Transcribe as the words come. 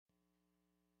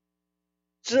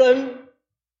知恩、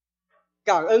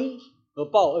感恩和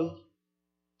报恩。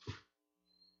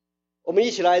我们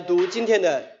一起来读今天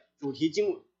的主题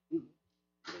经文。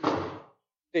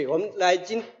我们来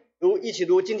一起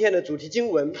读今天的主题经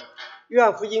文，约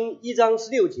翰福音1章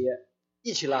16节，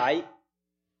一起来。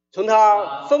从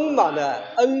他丰满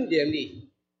的恩典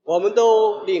里，我们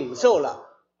都领受了，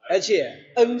而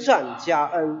且恩上加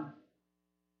恩。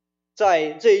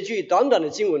在这一句短短的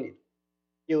经文里，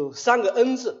有3个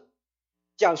恩字，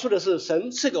讲述的是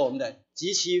神赐给我们的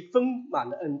极其丰满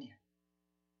的恩典。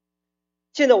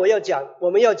现在我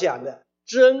们要讲的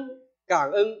知恩、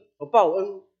感恩和报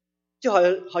恩，就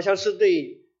好像是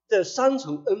对这3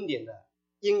重恩典的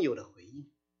应有的回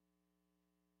应。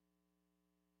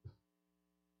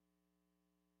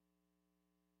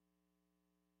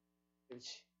对不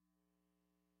起，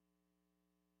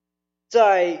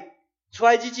在出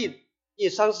埃及记第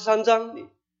33章里，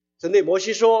神对摩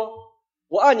西说：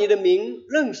我按你的名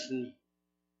认识你，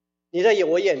你在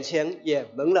我眼前也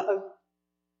蒙了恩。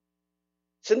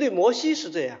神对摩西是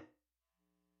这样，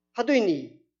他对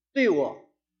你对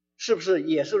我是不是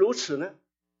也是如此呢？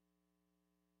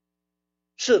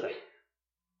是的，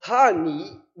他按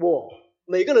你我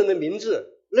每个人的名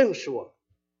字认识我，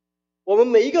我们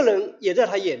每一个人也在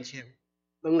他眼前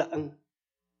蒙了恩。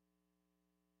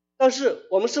但是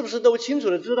我们是不是都清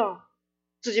楚的知道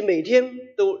自己每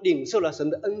天都领受了神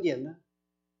的恩典呢？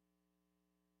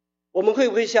我们会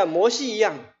不会像摩西一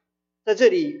样，在这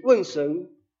里问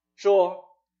神说，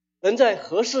能在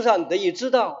何事上得以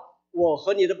知道我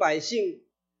和你的百姓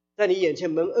在你眼前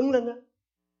蒙恩了呢？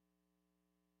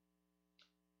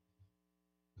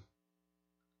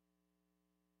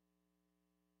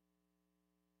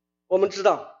我们知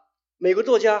道美国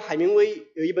作家海明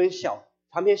威有一本长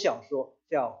篇小说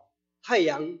叫《太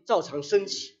阳照常升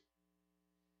起》。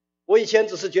我以前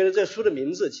只是觉得这书的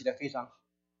名字起得非常好，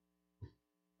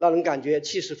让人感觉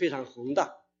气势非常宏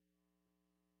大。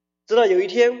直到有一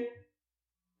天，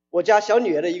我家小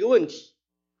女儿的一个问题，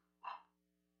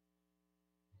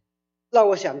让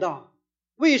我想到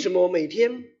为什么每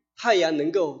天太阳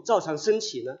能够照常升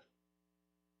起呢？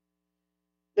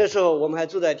那时候我们还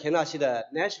住在田纳西的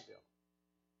Nashville，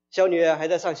 小女儿还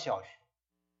在上小学。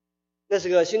那是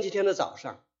个星期天的早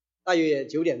上，大约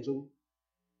9点钟，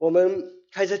我们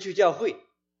开车去教会，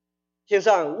天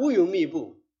上乌云密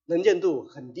布，能见度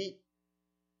很低。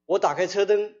我打开车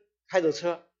灯，开着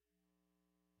车，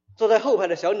坐在后排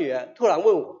的小女儿突然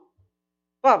问我：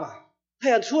爸爸，太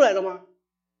阳出来了吗？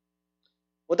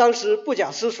我当时不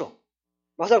假思索，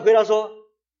马上回答说：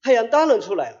太阳当然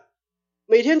出来了，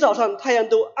每天早上太阳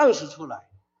都按时出来。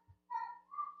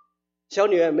小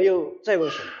女儿没有再问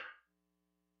什么，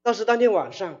但是当天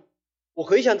晚上我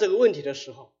回想这个问题的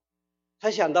时候，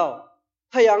才想到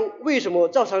太阳为什么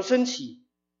照常升起，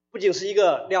不仅是一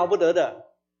个了不得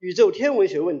的宇宙天文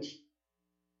学问题，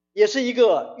也是一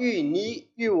个与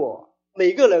你与我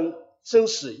每个人生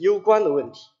死攸关的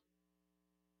问题。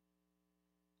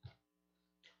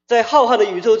在浩瀚的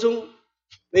宇宙中，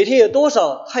每天有多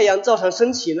少太阳照常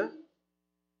升起呢？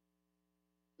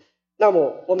那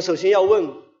么我们首先要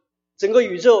问，整个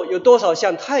宇宙有多少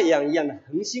像太阳一样的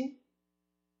恒星？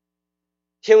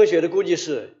天文学的估计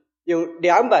是有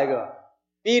200个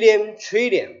billion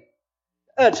trillion，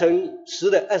 2乘10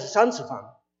的23次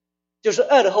方，就是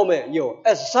2的后面有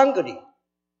23个零。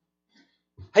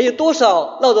还有多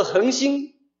少绕着恒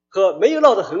星和没有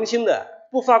绕着恒星的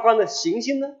不发光的行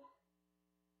星呢？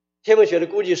天文学的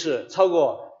估计是超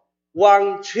过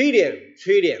1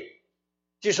 trillion，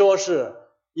 据说是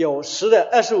有10的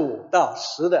25到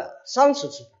10的30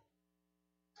次方。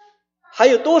还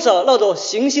有多少绕着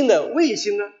行星的卫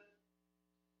星呢？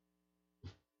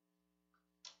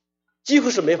几乎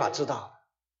是没法知道的。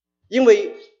因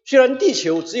为虽然地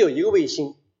球只有一个卫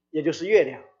星，也就是月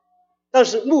亮，但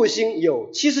是木星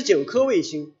有79颗卫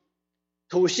星，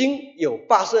土星有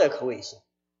82颗卫星。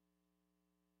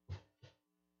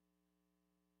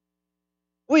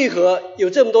为何有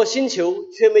这么多星球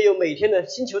却没有每天的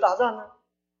星球大战呢？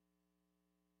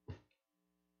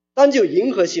单就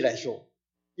银河系来说，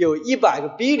有100个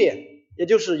billion， 也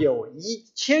就是有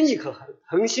1000亿颗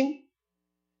恒星，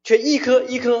却一颗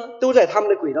一颗都在它们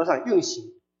的轨道上运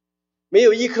行，没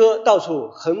有一颗到处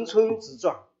横冲直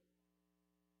撞。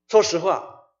说实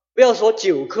话，不要说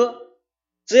9颗，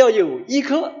只要有1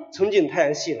颗冲进太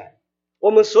阳系来，我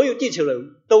们所有地球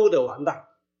人都得完蛋。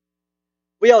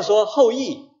不要说后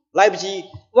羿来不及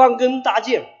弯弓搭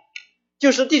箭，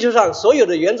就是地球上所有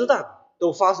的原子弹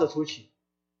都发射出去，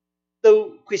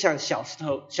都会像小石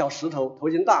头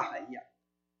投进大海一样，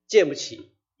溅不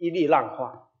起一粒浪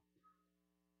花。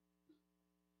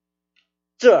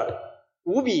这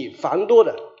无比繁多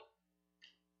的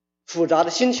复杂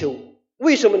的星球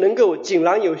为什么能够井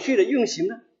然有序的运行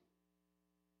呢？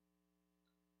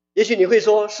也许你会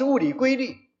说是物理规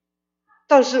律，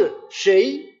但是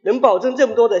谁能保证这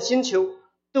么多的星球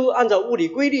都按照物理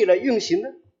规律来运行呢？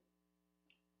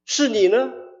是你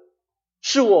呢？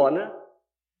是我呢？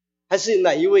还是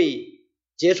哪一位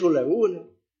杰出人物呢？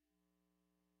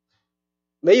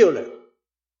没有人，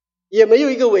也没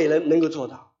有一个伟人能够做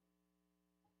到，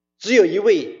只有一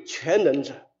位全能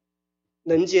者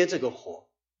能接这个活，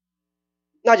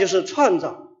那就是创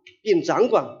造并掌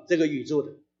管这个宇宙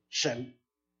的神。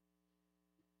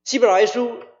希伯来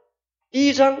书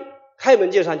1章开门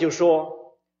见山就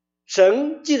说，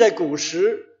神既在古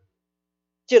时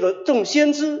借着众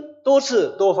先知多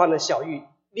次多方的晓谕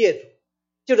列祖，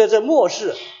就在这末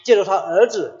世借着他儿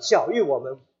子晓谕我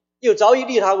们，又早已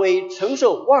立他为承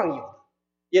受万有的，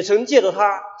也曾借着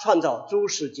他创造诸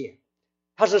世界。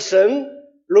他是神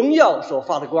荣耀所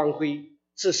发的光辉，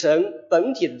是神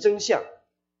本体的真相，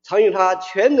常用他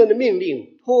全能的命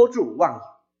令托住万有。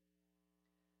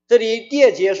这里第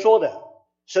2节说的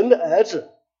神的儿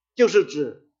子，就是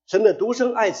指神的独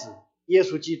生爱子耶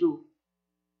稣基督，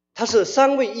他是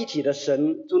三位一体的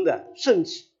神中的圣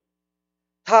子，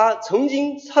他曾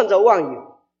经创造万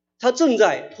有，他正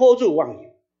在托住万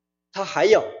有，他还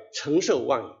要承受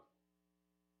万有。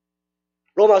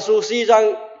罗马书11章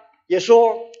也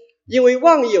说，因为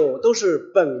万有都是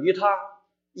本于他，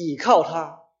倚靠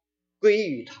他，归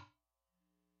于他。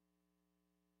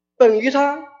本于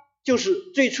他就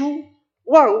是最初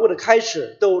万物的开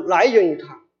始都来源于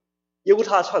他，由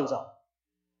他创造。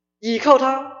倚靠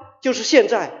他就是现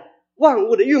在万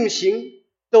物的运行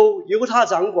都由他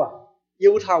掌管，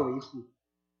由他维护。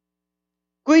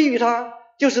归于他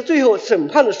就是最后审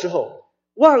判的时候，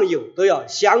万有都要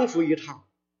降服于他，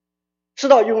是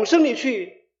到永生里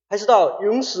去还是到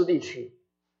永死里去，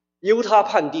由他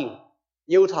判定，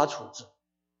由他处置。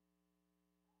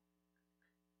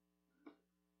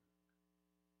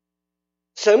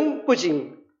神不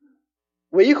仅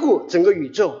维护整个宇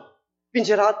宙，并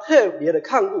且他特别的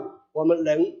看顾我们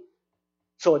人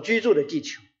所居住的地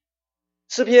球。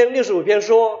诗篇65篇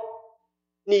说，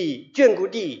你眷顾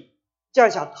地，降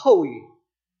下透雨，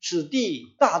使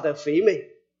地大得肥美，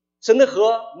神的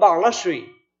河满了水，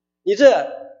你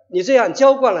这样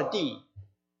浇灌了地，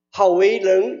好为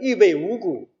人预备五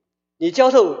谷。你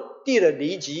浇透地的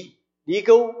犁脊、犁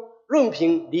沟，润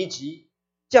平犁脊，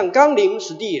降甘霖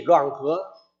使地软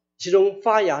和，其中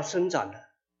发芽生长的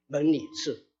门里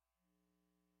刺。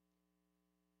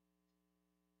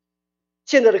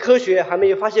现在的科学还没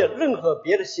有发现任何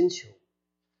别的星球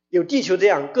有地球这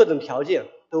样各种条件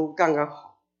都刚刚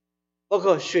好，包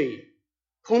括水、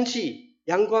空气、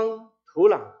阳光、土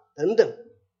壤等等，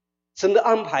神的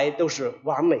安排都是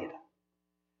完美的，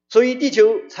所以地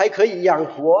球才可以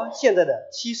养活现在的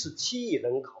77亿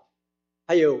人口，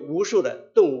还有无数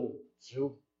的动物、植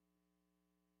物。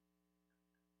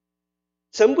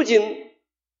神不仅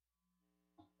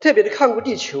特别的看顾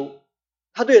地球，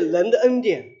他对人的恩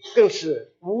典更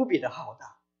是无比的浩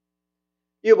大。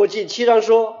约伯记7章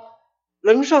说，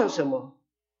人算什么？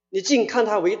你竟看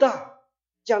他为大，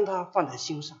将他放在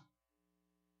心上。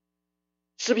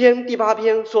诗篇第8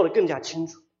篇说得更加清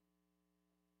楚，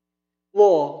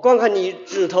我观看你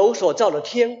指头所造的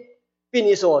天，并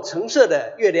你所陈设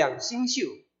的月亮星宿，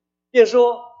便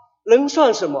说，人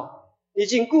算什么？你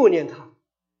竟顾念他；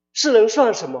世人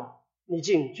算什么？你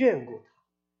竟眷顾他。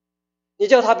你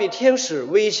叫他比天使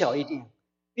微小一点，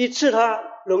比赐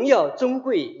他荣耀尊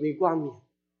贵为冠冕。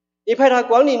你派他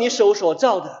管理你手所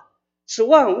造的，使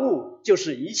万物，就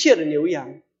是一切的牛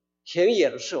羊、田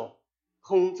野的兽、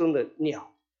空中的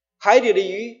鸟、海里的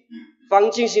鱼，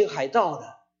凡经行海道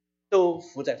的，都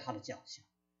伏在他的脚下。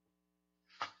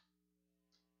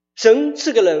神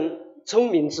赐给人聪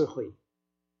明智慧，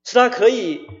使他可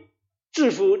以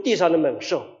制服地上的猛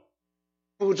兽，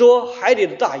捕捉海里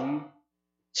的大鱼，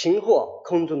擒获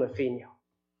空中的飞鸟。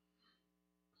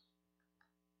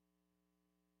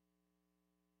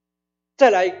再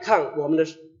来看我们的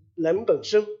人本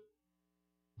身，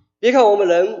别看我们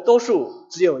人多数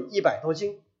只有100多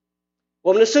斤，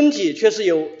我们的身体却是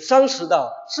由30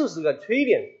到40个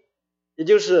trillion，也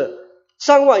就是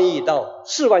3万亿到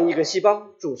4万亿个细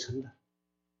胞组成的。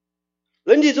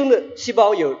人体中的细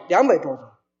胞有200多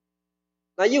种，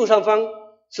那右上方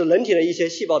是人体的一些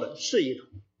细胞的示意图，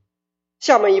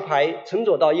下面一排从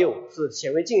左到右是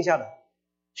显微镜下的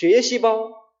血液细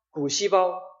胞、骨细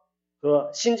胞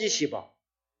和心肌细胞，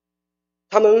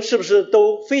它们是不是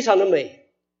都非常的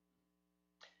美？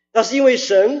那是因为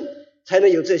神才能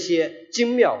有这些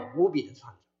精妙无比的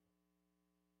创造。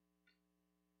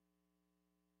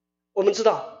我们知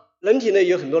道人体内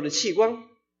有很多的器官，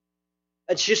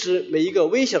其实每一个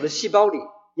微小的细胞里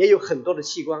也有很多的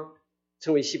器官，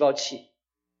称为细胞器。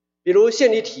比如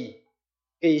线粒体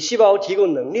给细胞提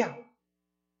供能量，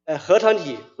核糖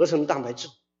体合成蛋白质，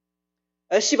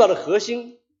而细胞的核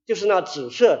心就是那紫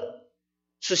色的，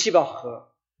是细胞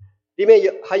核，里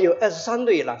面含有23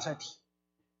对染色体，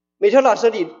每条染色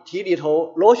体里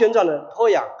头螺旋状的脱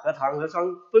氧核糖核酸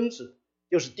分子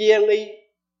就是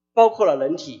DNA， 包括了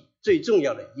人体最重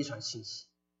要的遗传信息。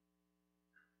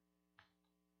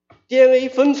DNA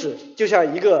分子就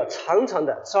像一个长长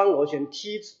的双螺旋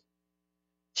梯子，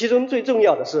其中最重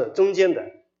要的是中间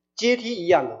的阶梯一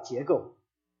样的结构，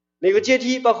每个阶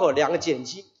梯包括2个碱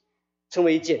基，称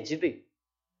为碱基对。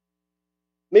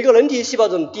每个人体细胞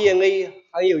中的 DNA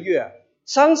含有约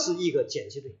30亿个碱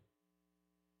基对。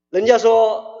人家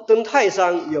说登泰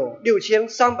山有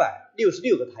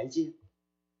6366个台阶，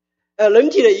人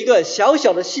体的一个小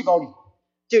小的细胞里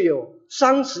就有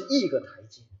30亿个台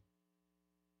阶，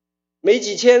每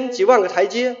几千几万个台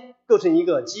阶构成一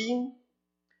个基因。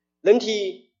人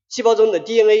体细胞中的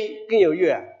DNA 更有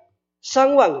约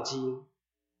3万个基因。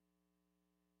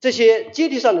这些阶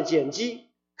梯上的碱基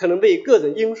可能被各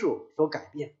种因素所改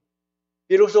变，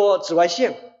比如说紫外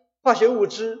线、化学物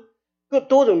质、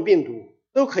多种病毒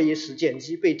都可以使碱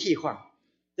基被替换，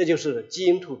这就是基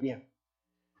因突变。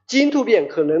基因突变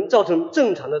可能造成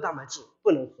正常的蛋白质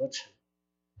不能合成，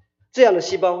这样的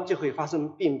细胞就会发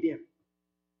生病变。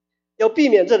要避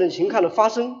免这种情况的发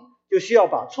生，就需要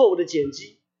把错误的碱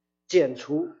基减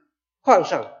除，换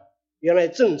上原来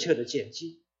正确的碱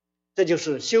基，这就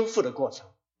是修复的过程。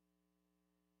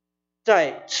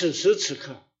在此时此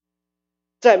刻，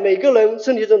在每个人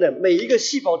身体中的每一个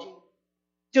细胞中，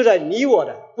就在你我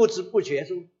的不知不觉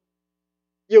中，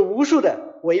有无数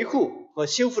的维护和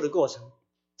修复的过程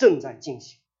正在进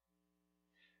行。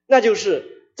那就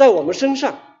是在我们身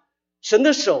上，神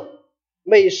的手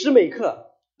每时每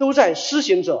刻都在施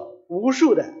行着无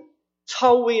数的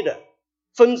超微的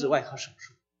分子外核手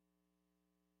术。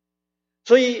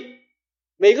所以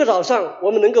每个早上我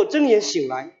们能够睁眼醒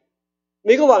来，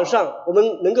每个晚上我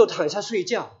们能够躺下睡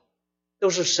觉，都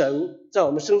是神在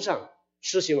我们身上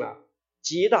施行了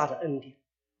极大的恩典。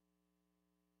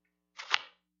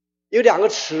有2个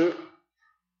词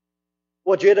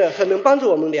我觉得很能帮助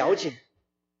我们了解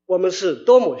我们是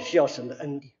多么需要神的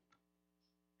恩典。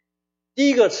第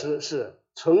一个词是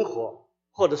存活，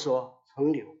或者说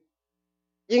存留，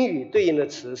英语对应的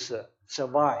词是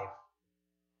survive。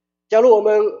 假如我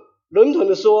们笼统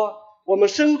的说我们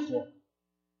生活，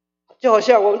就好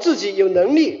像我们自己有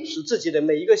能力使自己的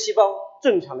每一个细胞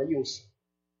正常的运行，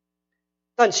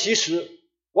但其实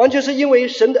完全是因为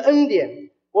神的恩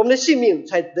典，我们的性命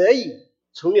才得以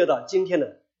存留到今天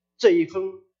的这一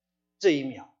分这一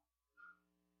秒。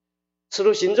使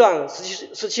徒行传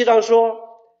17章说，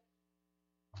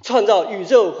创造宇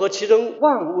宙和其中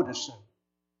万物的神，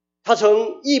他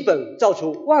从一本造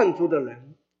出万族的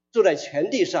人，住在全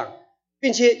地上，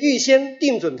并且预先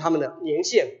定准他们的年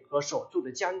限和所住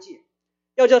的疆界，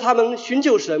要叫他们寻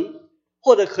求神，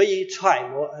或者可以揣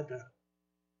摩而得。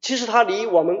其实他离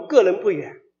我们个人不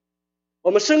远，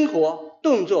我们生活、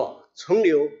动作、存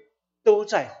留都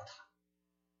在乎他。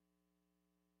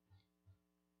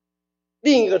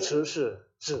另一个词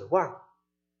是指望。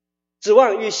指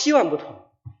望与希望不同，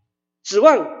指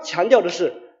望强调的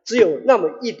是只有那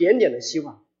么一点点的希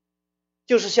望，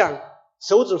就是像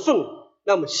手指缝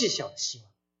那么细小的希望。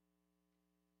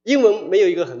英文没有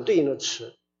一个很对应的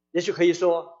词，也许可以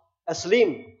说 a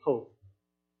slim hope，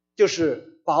 就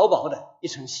是薄薄的一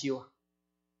层希望，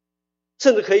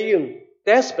甚至可以用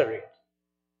desperate，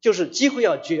 就是几乎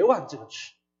要绝望这个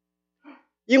词。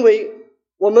因为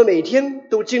我们每天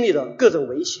都经历了各种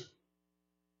危险，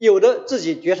有的自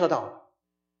己觉察到了，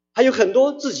还有很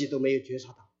多自己都没有觉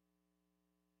察到。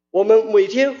我们每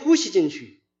天呼吸进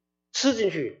去、吃进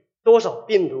去多少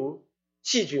病毒、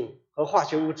细菌和化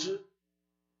学物质，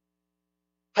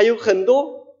还有很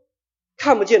多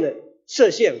看不见的射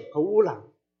线和污染。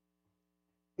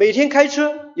每天开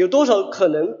车有多少可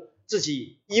能自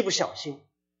己一不小心，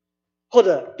或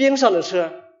者边上的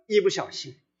车一不小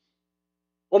心，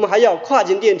我们还要跨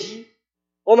进电梯，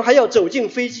我们还要走进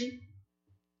飞机。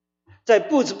在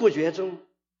不知不觉中，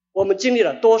我们经历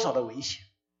了多少的危险，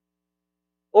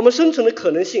我们生存的可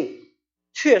能性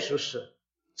确实是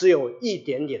只有一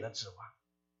点点的指望。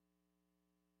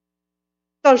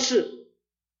但是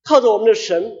靠着我们的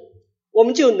神，我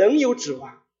们就能有指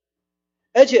望，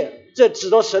而且这指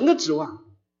到神的指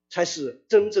望才是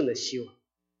真正的希望。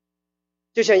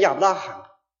就像亚伯拉罕，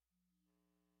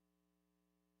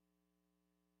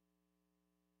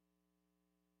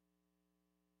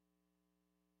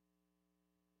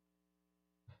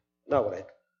那我来读，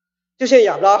就像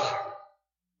亚伯拉罕，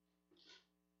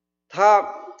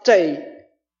他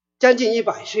在将近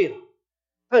100岁了，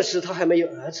但是他还没有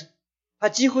儿子，他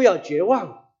几乎要绝望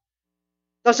了。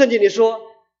但圣经里说，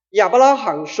亚伯拉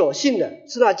罕所信的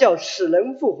是那叫使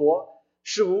人复活，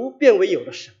使无变为有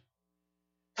的神。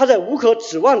他在无可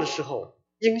指望的时候，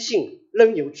因信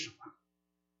仍有指望。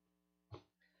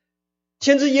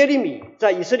先知耶利米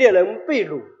在以色列人被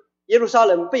掳、耶路撒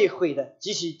冷被毁的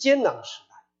极其艰难的时代，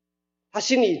他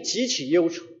心里极其忧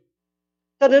愁。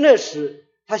但在那时，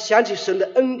他想起神的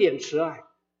恩典慈爱，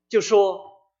就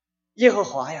说：耶和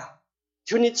华呀，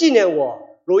求你纪念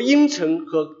我如阴沉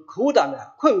和苦胆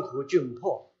的困苦窘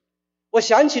迫。我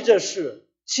想起这事，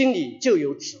心里就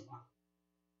有指望。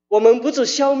我们不致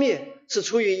消灭，是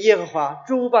出于耶和华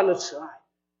诸般的慈爱，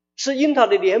是因他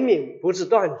的怜悯不致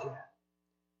断绝。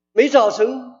每早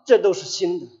晨这都是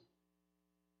新的。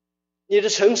你的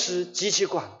诚实极其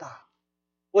广大。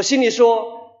我心里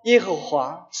说，耶和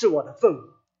华是我的份，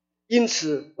因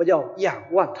此我要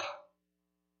仰望他。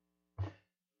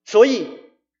所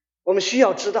以我们需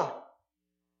要知道，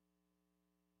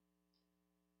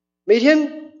每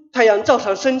天太阳照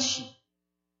常升起，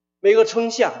每个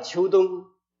春夏秋冬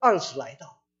按时来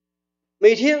到，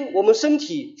每天我们身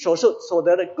体所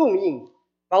得的供应、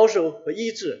保守和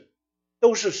医治，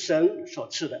都是神所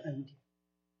赐的恩典。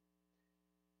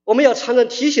我们要常常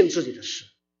提醒自己的是，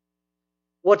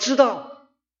我知道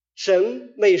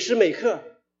神每时每刻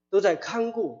都在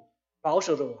看顾保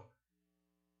守着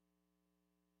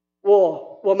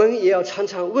我们也要常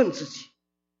常问自己，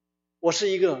我是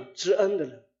一个知恩的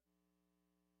人。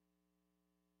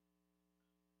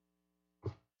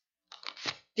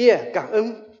第二，感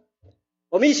恩。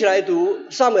我们一起来读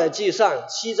撒母耳记上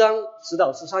7章10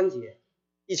到13节，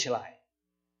一起来。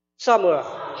撒母耳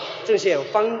正献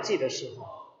燔祭的时候，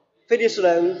非利士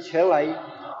人全来迎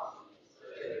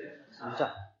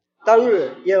战。当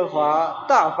日耶和华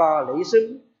大发雷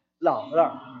声，扰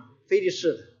乱非利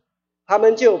士人，他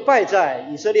们就败在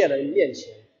以色列人面前。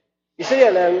以色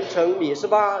列人从米斯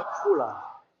巴出来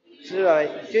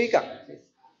追赶，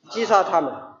击杀他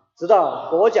们，直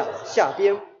到伯甲下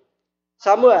边。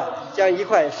撒母耳将一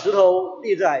块石头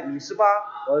立在米斯巴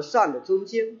和善的中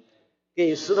间，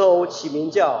给石头起名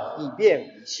叫以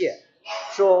便以谢，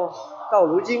说到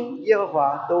如今耶和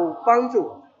华都帮助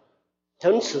我。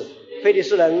从此非利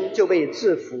士人就被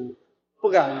制服，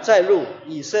不敢再入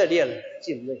以色列人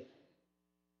境内。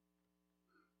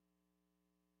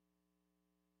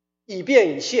以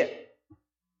便以谢，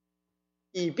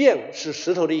以便是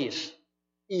石头的意思，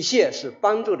以谢是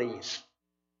帮助的意思。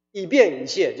以便以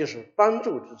谢就是帮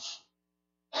助之词，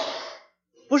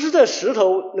不是这石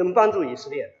头能帮助以色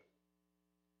列人，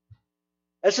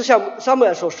而是像撒母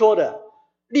耳所说的，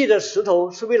立的石头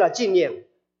是为了纪念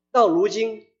到如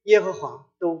今耶和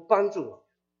华都帮助我。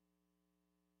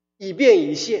以便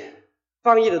以谢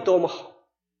翻译的多么好，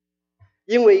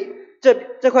因为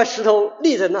这块石头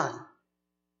立在那里，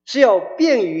是要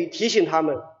便于提醒他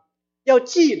们要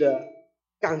记得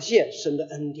感谢神的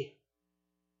恩典。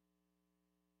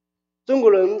中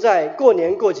国人在过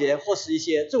年过节或是一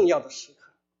些重要的时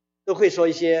刻，都会说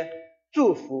一些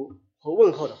祝福和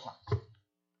问候的话。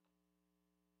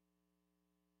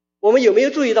我们有没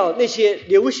有注意到那些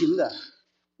流行的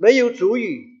没有主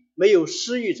语没有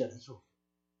施予者的祝福？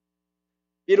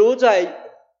比如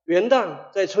在元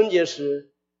旦在春节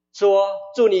时说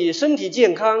祝你身体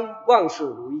健康万事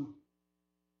如意，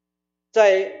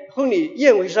在婚礼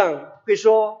宴会上会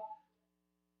说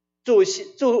祝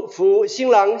福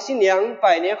新郎新娘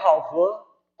百年好合，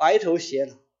白头偕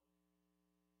老。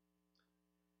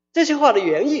这些话的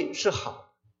原意是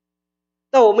好，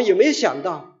但我们有没有想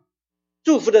到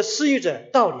祝福的施予者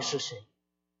到底是谁？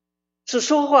是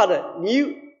说话的我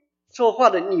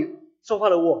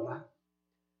吗？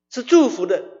是祝福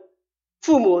的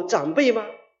父母长辈吗？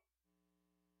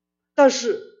但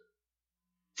是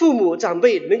父母长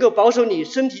辈能够保守你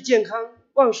身体健康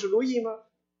万事如意吗？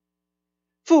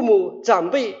父母长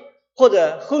辈或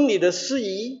者婚礼的司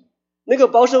仪能够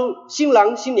保守新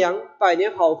郎新娘百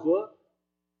年好合，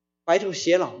白头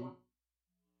偕老吗？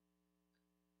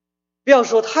不要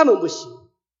说他们不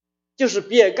行，就是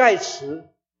比尔盖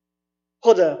茨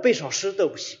或者贝索斯都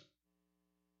不行，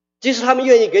即使他们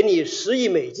愿意给你10亿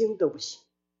美金都不行，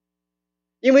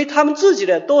因为他们自己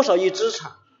的多少亿资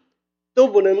产都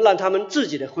不能让他们自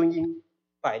己的婚姻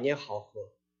百年好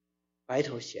合，白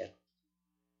头偕老。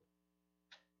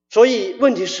所以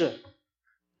问题是，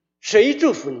谁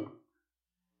祝福你？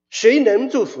谁能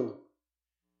祝福你？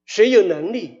谁有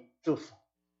能力祝福？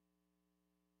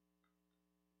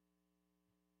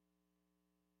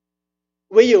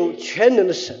唯有全能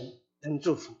的神能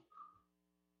祝福。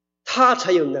他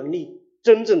才有能力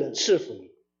真正的赐福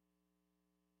你。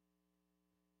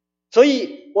所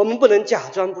以我们不能假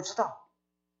装不知道，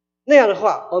那样的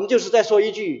话我们就是在说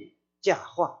一句假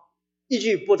话，一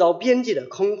句不着边际的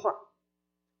空话。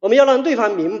我们要让对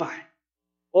方明白，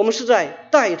我们是在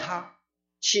代他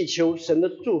祈求神的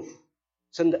祝福，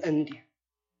神的恩典。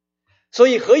所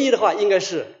以合一的话应该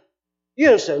是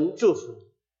愿神祝福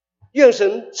你，愿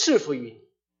神赐福于你，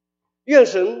愿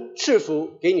神赐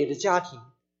福给你的家庭、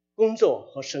工作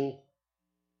和生活，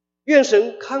愿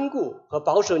神看顾和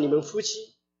保守你们夫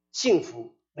妻幸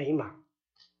福美满。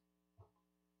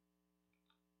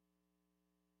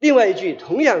另外一句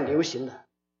同样流行的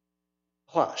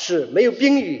话是没有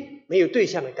宾语、没有对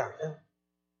象的感恩。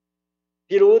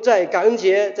比如在感恩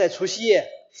节、在除夕夜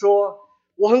说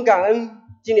我很感恩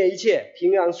今年一切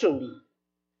平安顺利，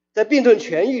在病痛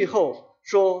痊愈后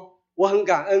说我很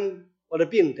感恩我的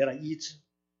病得了医治。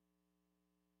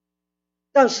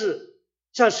但是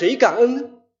向谁感恩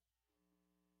呢？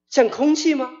向空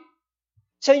气吗？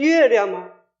向月亮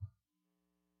吗？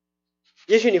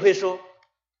也许你会说，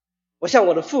我向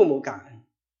我的父母感恩，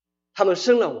他们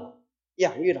生了我，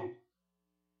养育了我。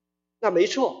那没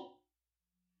错，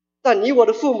但你我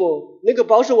的父母能够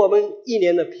保守我们一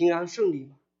年的平安顺利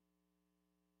吗？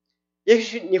也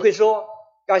许你会说，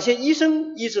感谢医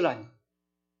生医治了你，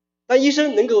但医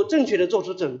生能够正确的做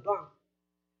出诊断，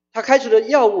他开出的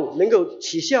药物能够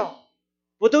起效，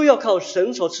不都要靠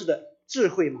神所赐的智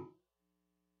慧吗？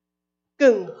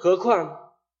更何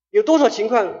况有多少情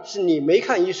况是你没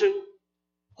看医生，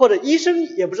或者医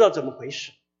生也不知道怎么回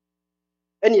事，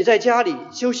而你在家里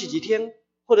休息几天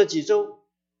或者几周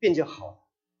病就好了。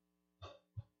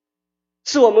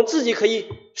是我们自己可以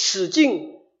使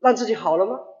劲让自己好了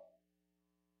吗？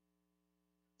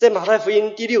在马太福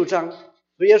音第6章，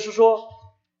主耶稣说，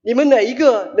你们哪一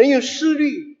个能用思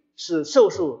虑使寿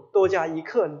数多加1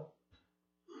刻呢？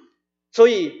所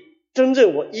以真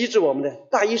正我医治我们的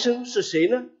大医生是谁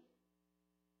呢？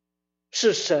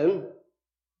是神，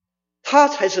他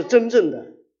才是真正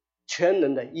的全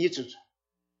能的医治者，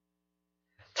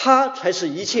他才是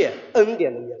一切恩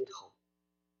典的源头。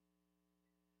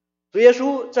主耶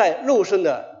稣在肉身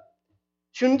的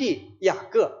兄弟雅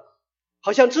各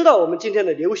好像知道我们今天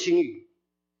的流行语，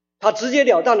他直截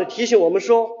了当的提醒我们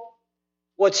说，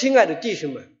我亲爱的弟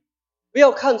兄们，不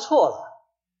要看错了，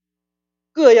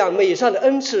各样美善的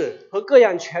恩赐和各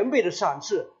样全备的赏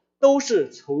赐都是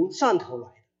从上头来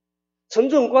的，从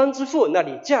众光之父那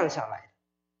里降下来的，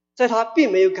在他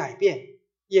并没有改变，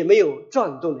也没有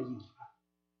转动的影子。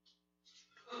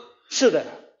是的，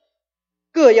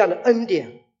各样的恩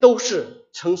典都是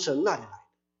从神那里来的，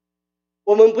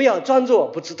我们不要装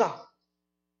作不知道，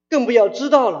更不要知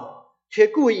道了却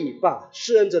故意把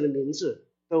施恩者的名字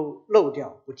都漏掉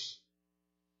不提。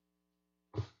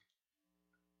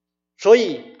所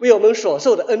以为我们所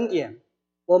受的恩典，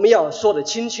我们要说得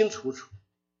清清楚楚。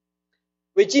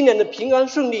为今年的平安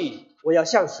顺利，我要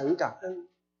向神感恩；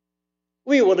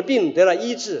为我的病得了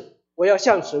医治，我要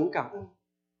向神感恩；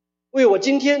为我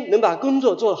今天能把工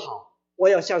作做好，我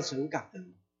要向神感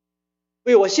恩；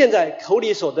为我现在口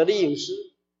里所得的饮食，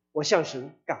我向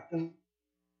神感恩。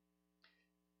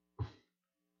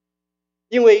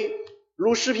因为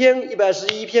如诗篇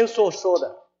121篇所说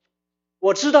的，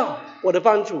我知道我的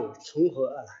帮助从何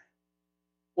而来，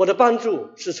我的帮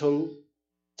助是从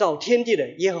造天地的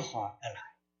耶和华而来。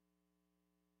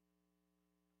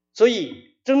所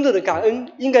以真正的感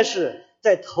恩应该是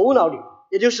在头脑里，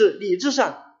也就是理智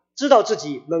上知道自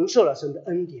己蒙受了神的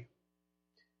恩典，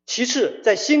其次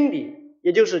在心里，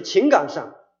也就是情感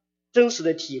上真实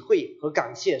的体会和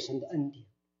感谢神的恩典，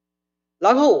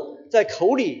然后在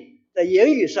口里在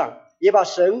言语上也把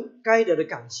神该得的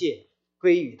感谢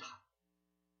归于他。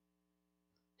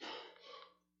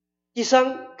第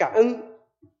三，感恩。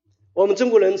我们中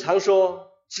国人常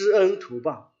说知恩图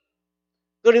报，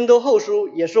哥林多后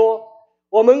书也说，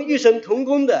我们与神同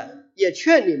工的也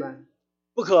劝你们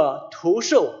不可徒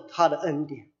受他的恩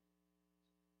典。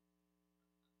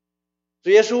主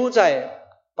耶稣在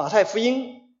马太福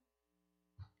音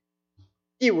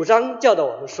第5章教导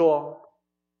我们说，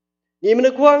你们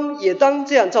的光也当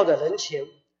这样照在人前，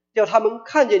叫他们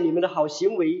看见你们的好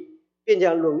行为，便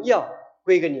将荣耀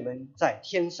归给你们在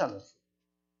天上的父。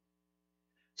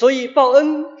所以报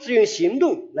恩是用行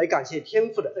动来感谢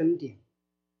天父的恩典，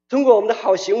通过我们的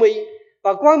好行为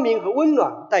把光明和温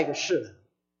暖带给世人，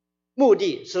目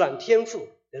的是让天父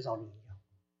得着荣耀。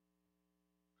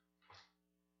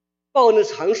报恩的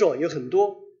场所有很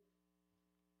多，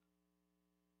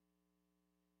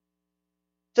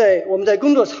我们在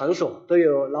工作场所都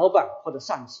有老板或者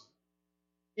上级，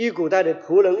与古代的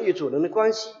仆人与主人的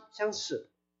关系相似。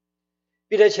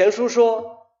彼得前书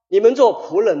说，你们做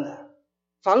仆人的，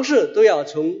凡事都要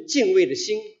从敬畏的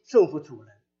心顺服主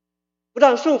人，不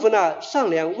但顺服那善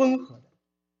良温和的，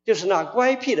就是那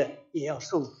乖僻的也要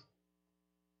顺服。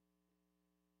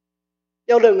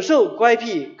要忍受乖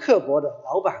僻刻薄的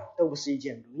老板都不是一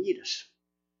件容易的事，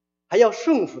还要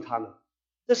顺服他们，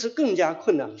这是更加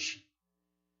困难的事。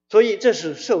所以这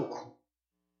是受苦，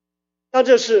但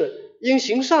这是因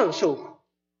行善受苦，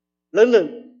能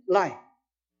忍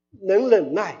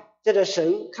耐，这在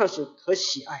神看是可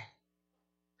喜爱的。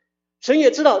神也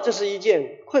知道这是一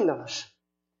件困难的事，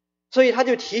所以他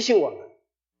就提醒我们，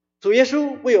主耶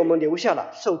稣为我们留下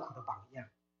了受苦的榜样，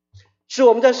使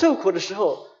我们在受苦的时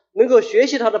候能够学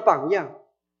习他的榜样，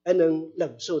而能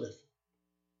忍受的。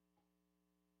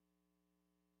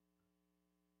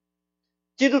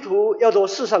基督徒要做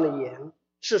世上的盐，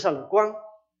世上的光，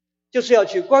就是要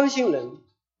去关心人，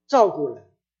照顾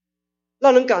人，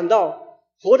让人感到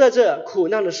活在这苦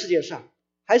难的世界上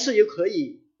还是可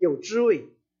以有滋味，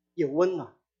有温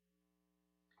暖。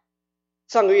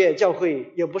上个月教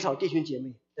会有不少弟兄姐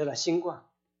妹得了新冠，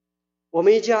我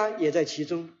们一家也在其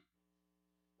中，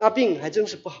那病还真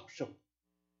是不好受。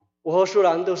我和舒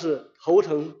兰都是头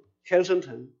疼、全身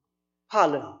疼，怕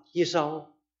冷、低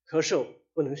烧、咳嗽，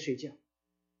不能睡觉。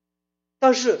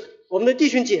但是我们的弟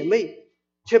兄姐妹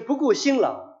却不顾辛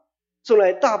劳，送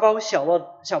来大包小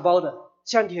包的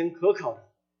香甜可口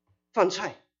的饭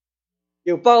菜，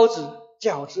有包子、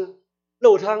饺子、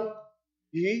肉汤、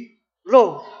鱼、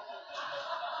肉，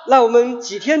让我们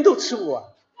几天都吃不完。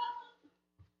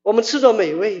我们吃着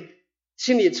美味，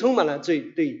心里充满了对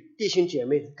弟兄姐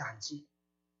妹的感激。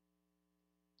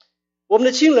我们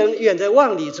的亲人远在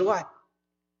万里之外，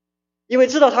因为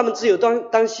知道他们只有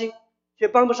担心，却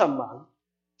帮不上忙，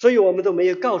所以我们都没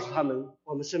有告诉他们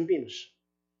我们生病的事。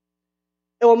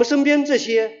而我们身边这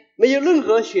些没有任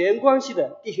何血缘关系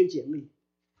的弟兄姐妹，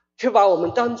却把我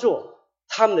们当作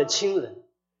他们的亲人，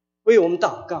为我们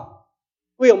祷告，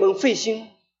为我们费心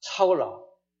操劳。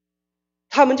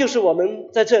他们就是我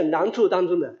们在这难处当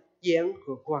中的盐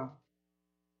和光，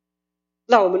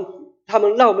他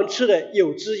们让我们吃得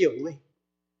有滋有味，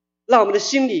让我们的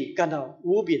心里感到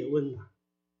无比的温暖。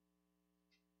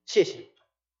谢谢。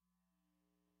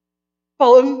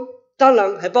报恩当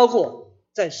然还包括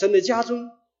在神的家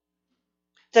中，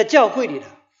在教会里的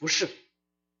服事，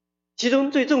其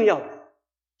中最重要的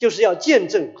就是要见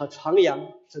证和传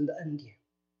扬神的恩典。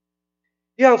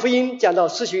约翰福音讲到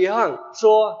施洗约翰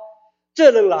说，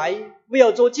这人来不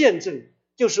要做见证，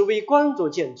就是为光做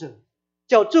见证，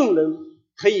叫众人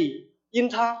因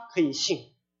他可以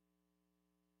信。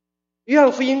约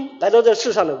翰福音来到这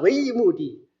世上的唯一目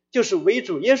的，就是为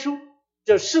主耶稣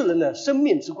这世人的生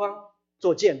命之光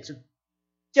做见证，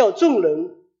叫众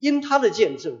人因他的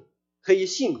见证可以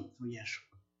信主耶稣。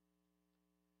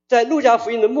在路加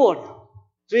福音的末了，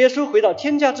主耶稣回到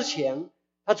天家之前，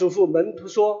他嘱咐门徒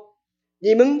说，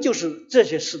你们就是这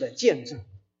些事的见证。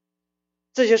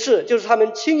这些事就是他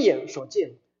们亲眼所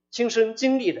见、亲身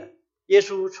经历的耶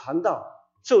稣传道、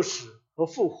受死和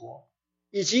复活，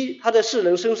以及他在世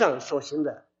人身上所行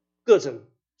的各种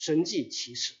神迹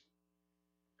奇事。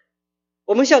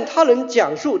我们向他人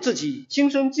讲述自己亲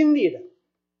身经历的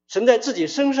神在自己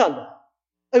身上的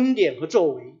恩典和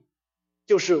作为，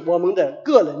就是我们的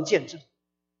个人见证。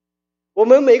我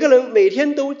们每个人每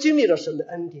天都经历了神的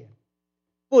恩典，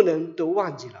不能都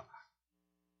忘记了吧？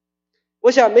我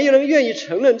想没有人愿意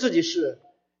承认自己是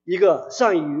一个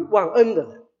善于忘恩的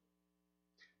人。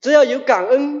只要有感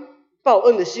恩报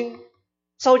恩的心，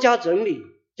稍加整理，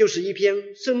就是一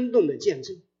篇生动的见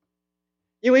证。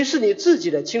因为是你自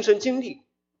己的亲身经历，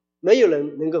没有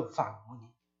人能够反驳你。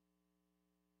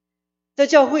在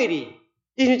教会里，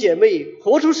弟兄姐妹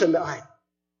活出神的爱，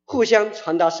互相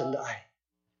传达神的爱，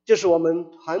就是我们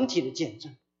团体的见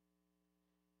证。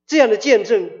这样的见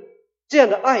证，这样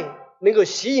的爱能够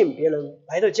吸引别人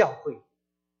来到教会，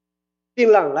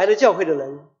并让来到教会的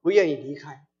人不愿意离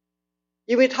开，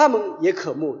因为他们也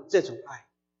渴慕这种爱。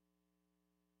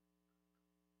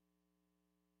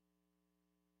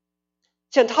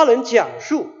向他人讲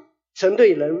述神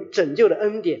对人拯救的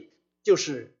恩典，就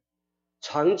是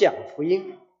传讲福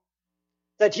音。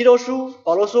在提多书，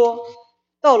保罗说，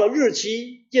到了日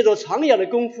期，借着传扬的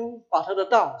功夫，把他的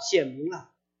道显明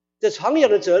了。这传扬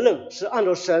的责任是按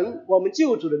照神我们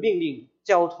救主的命令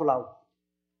交托了我。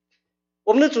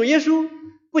我们的主耶稣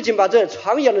不仅把这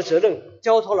传扬的责任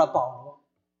交托了保罗，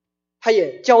他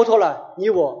也交托了你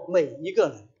我每一个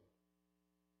人。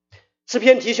诗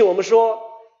篇提醒我们说，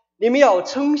你们要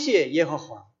称谢耶和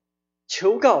华，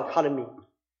求告他的名，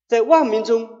在万民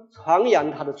中传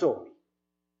扬他的作为。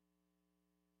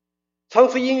传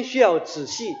福音需要仔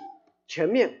细、全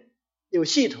面，有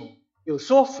系统、有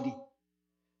说服力，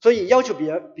所以要求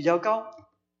比较高，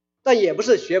但也不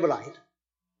是学不来的。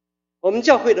我们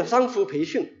教会的商福培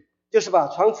训就是把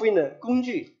传福音的工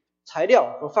具、材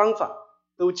料和方法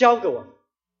都教给我们，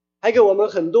还给我们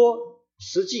很多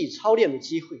实际操练的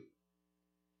机会。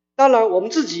当然我们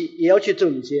自己也要去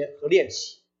总结和练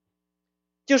习，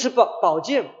就是宝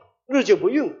剑日久不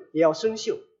用也要生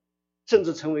锈，甚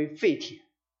至成为废铁。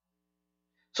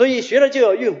所以学了就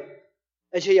要用，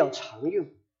而且要常用。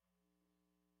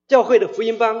教会的福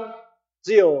音班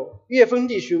只有岳峰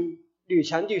弟兄、吕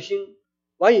强弟兄、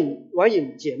王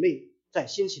颖姐妹在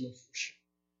辛勤的服侍。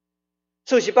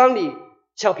受洗班里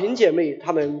小平姐妹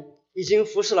她们已经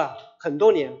服侍了很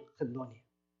多年。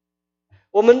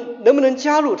我们能不能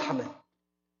加入他们，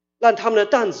让他们的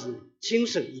担子轻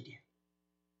省一点？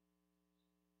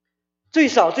最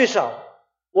少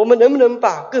我们能不能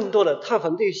把更多的探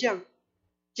访对象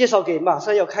介绍给马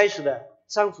上要开始的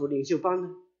商福领袖班呢？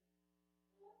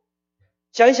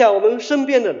想一想我们身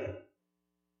边的人，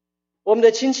我们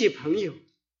的亲戚朋友，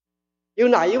有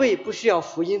哪一位不需要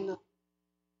福音呢？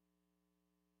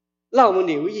让我们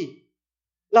留意，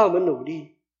让我们努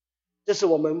力，这是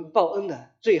我们报恩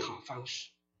的最好方式。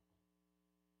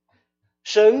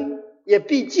神也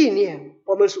必纪念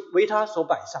我们为他所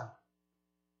摆上。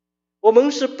我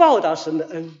们是报答神的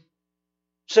恩，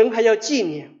神还要纪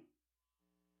念，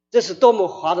这是多么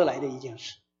划得来的一件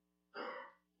事。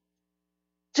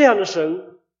这样的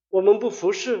神我们不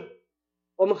服侍，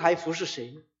我们还服侍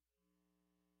谁呢？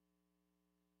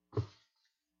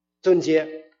总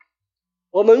结，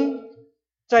我们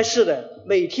在世的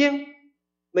每天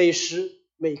每时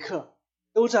每刻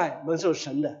都在蒙受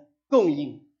神的供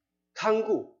应、看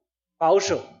顾、保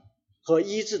守和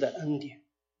医治的恩典。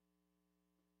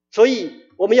所以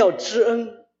我们要知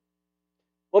恩，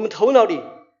我们头脑里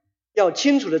要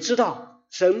清楚的知道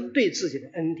神对自己的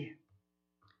恩典，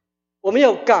我们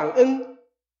要感恩，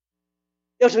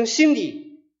要从心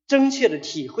里真切的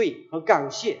体会和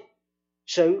感谢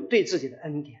神对自己的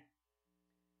恩典。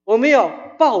我们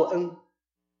要报恩，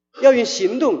要用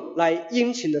行动来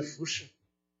殷勤的服侍，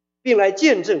并来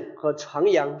见证和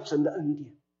传扬神的恩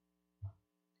典。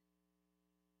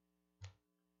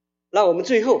让我们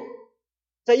最后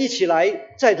再一起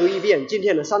来再读一遍今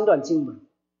天的3段经文，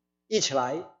一起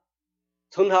来，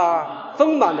从他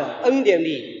丰满的恩典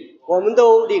里，我们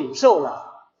都领受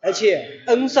了，而且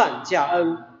恩上加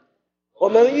恩。我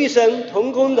们与神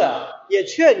同工的也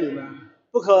劝你们，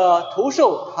不可徒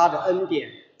受他的恩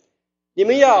典。你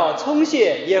们要称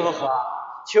谢耶和华，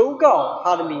求告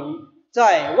他的名，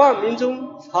在万民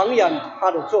中传扬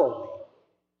他的作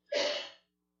为。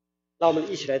让我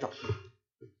们一起来祷告。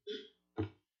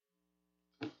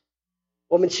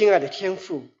我们亲爱的天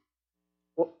父，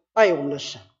我爱我们的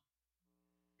神，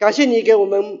感谢你给我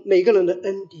们每个人的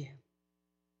恩典，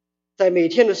在每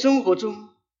天的生活中，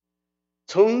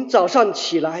从早上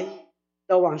起来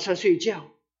到晚上睡觉，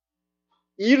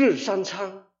一日三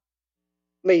餐，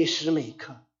每时每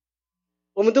刻，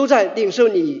我们都在领受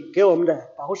你给我们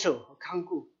的保守和看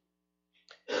顾。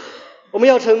我们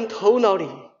要从头脑里、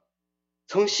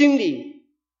从心里、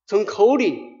从口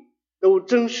里都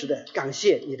真实的感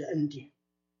谢你的恩典。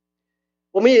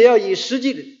我们也要以实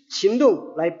际的行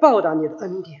动来报答你的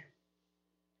恩典。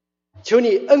求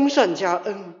你恩上加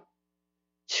恩，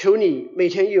求你每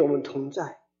天与我们同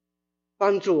在，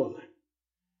帮助我们。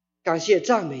感谢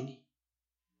赞美你，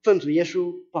奉主耶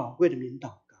稣宝贵的名祷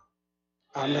告，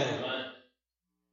阿们。